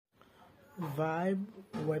vibe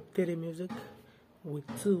Web3 music with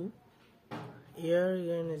two. Here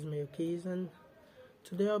again is my occasion.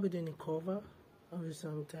 Today I'll be doing a cover of a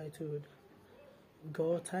song titled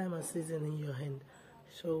 "God Time and Season in Your Hand."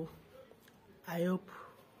 So I hope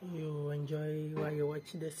you enjoy while you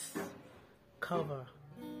watch this cover.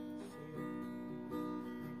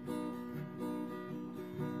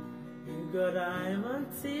 You got time and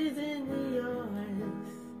season in your hands.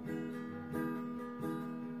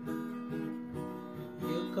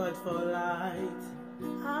 You cut for light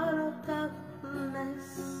out of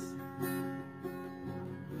darkness.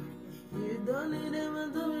 You don't need him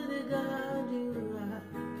to be the God you are,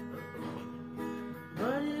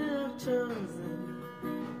 but you have chosen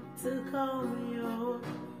to call me your.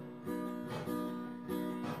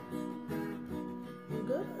 You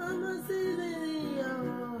got time and season in your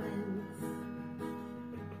hands.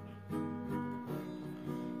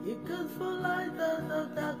 You cut for light out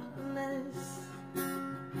of darkness.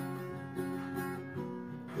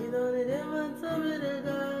 You don't need him to be the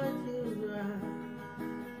God you are,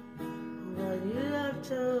 but you have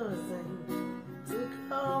chosen to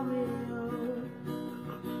call me your.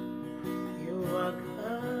 You are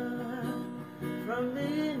God from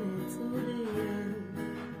beginning to the end.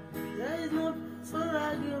 There is no place for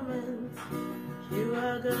argument. You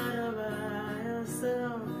are God all by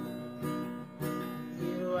yourself.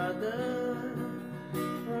 You are God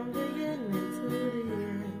from beginning to the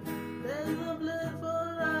end. There is no place for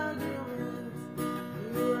argument.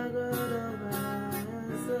 You are God all by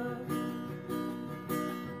yourself.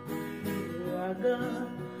 You are God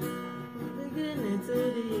from beginning to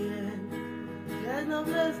the end. There's no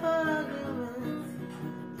place for argument.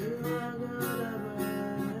 You are God all by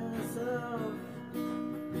yourself.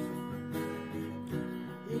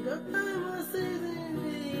 You got time and season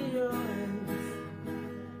in your hands.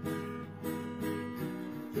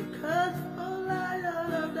 You cut for light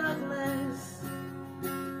out of darkness.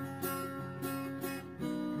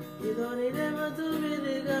 You don't need ever to be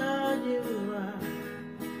the God you are,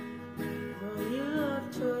 but you have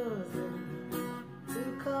chosen to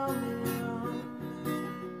call me your.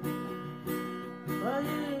 For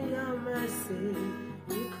you in your mercy,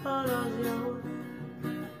 you call us your.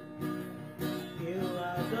 You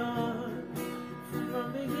are God from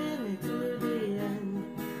beginning to the end.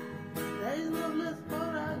 There is no place for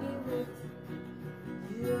argument.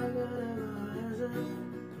 You are God all by yourself.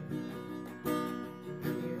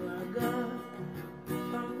 You are God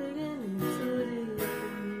from beginning to the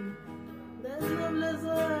end. There's no place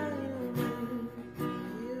for argument.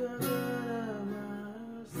 You are God all by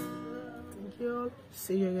yourself. Thank you all.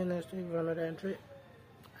 See you again next week for another entry.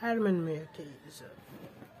 I remain me, okay, so.